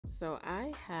So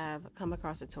I have come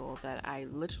across a tool that I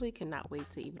literally cannot wait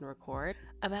to even record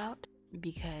about,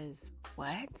 because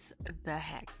what the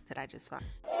heck did I just find?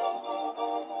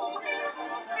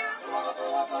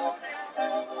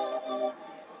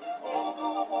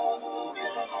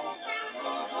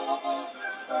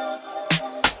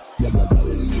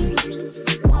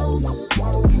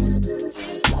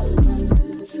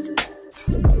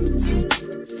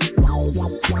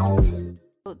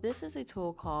 So this is a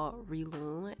tool called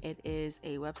Relume. It is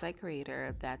a website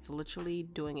creator that's literally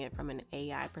doing it from an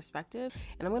AI perspective,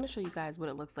 and I'm going to show you guys what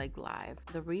it looks like live.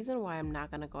 The reason why I'm not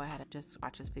going to go ahead and just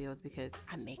watch this video is because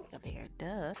I'm making a video,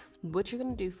 duh. What you're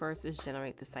going to do first is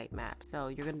generate the sitemap. So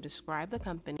you're going to describe the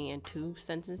company in 2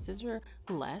 sentences or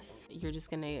less. You're just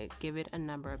going to give it a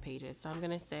number of pages. So I'm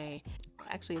going to say,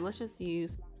 actually, let's just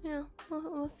use,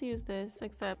 let's use this,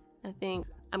 except I think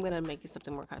I'm going to make it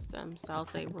something more custom. So I'll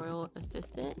say Royal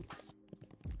Assistants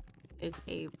is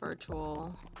a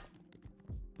virtual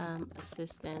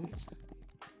assistant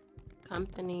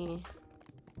company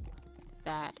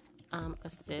that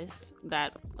assists,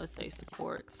 that let's say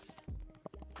supports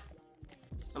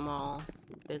small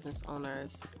business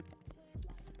owners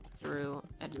through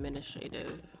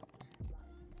administrative,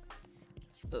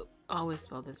 I always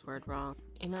spell this word wrong.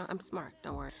 You know, I'm smart,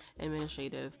 don't worry.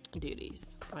 Administrative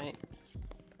duties, right?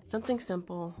 Something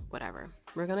simple, whatever.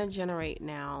 We're gonna generate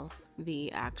now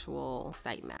the actual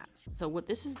sitemap. So what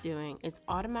this is doing, it's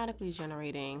automatically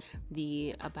generating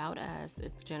the about us,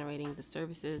 it's generating the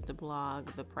services, the blog,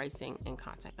 the pricing, and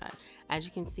contact us. As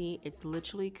you can see, it's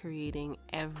literally creating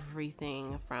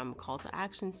everything from call to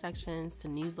action sections to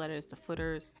newsletters to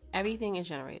footers. Everything is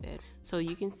generated. So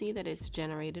you can see that it's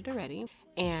generated already,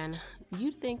 and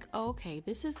you'd think, oh, okay,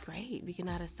 this is great. We can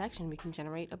add a section, we can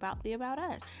generate about the about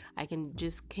us. I can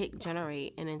just click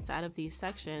generate, and inside of these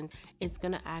sections, it's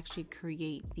gonna actually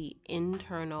create the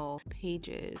internal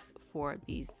pages for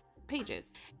these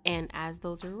pages. And as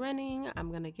those are running,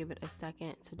 I'm gonna give it a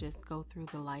second to just go through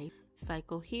the life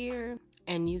cycle here.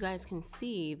 And you guys can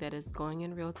see that it's going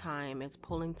in real time. It's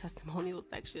pulling testimonial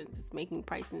sections, it's making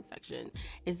pricing sections,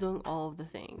 it's doing all of the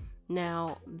things.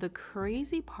 Now, the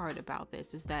crazy part about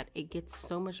this is that it gets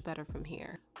so much better from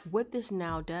here. What this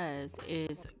now does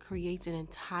is creates an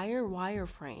entire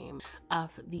wireframe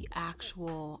of the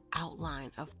actual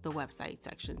outline of the website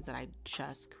sections that I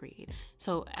just created.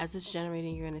 So as it's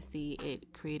generating, you're going to see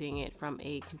it creating it from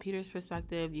a computer's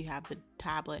perspective. You have the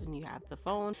tablet and you have the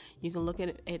phone. You can look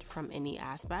at it from any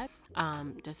aspect,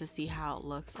 just to see how it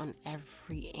looks on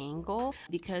every angle.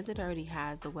 Because it already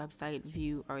has the website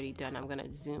view already done, I'm going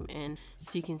to zoom in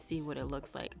so you can see what it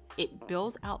looks like. It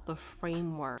builds out the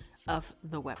framework of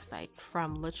the website,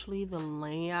 from literally the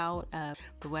layout of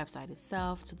the website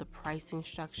itself to the pricing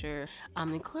structure.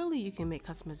 And clearly you can make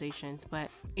customizations, but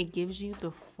it gives you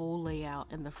the full layout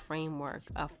and the framework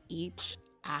of each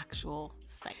actual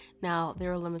site. Now,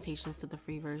 there are limitations to the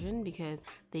free version because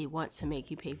they want to make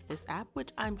you pay for this app,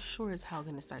 which I'm sure is how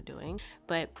gonna start doing,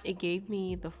 but it gave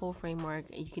me the full framework.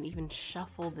 You can even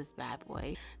shuffle this bad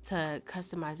boy to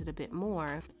customize it a bit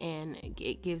more, and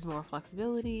it gives more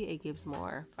flexibility, it gives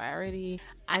more variety.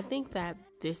 I think that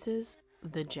this is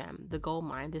the gem, the gold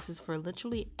mine. This is for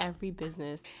literally every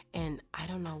business, and I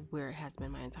don't know where it has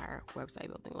been my entire website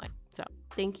building life. So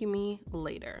thank you me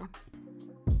later.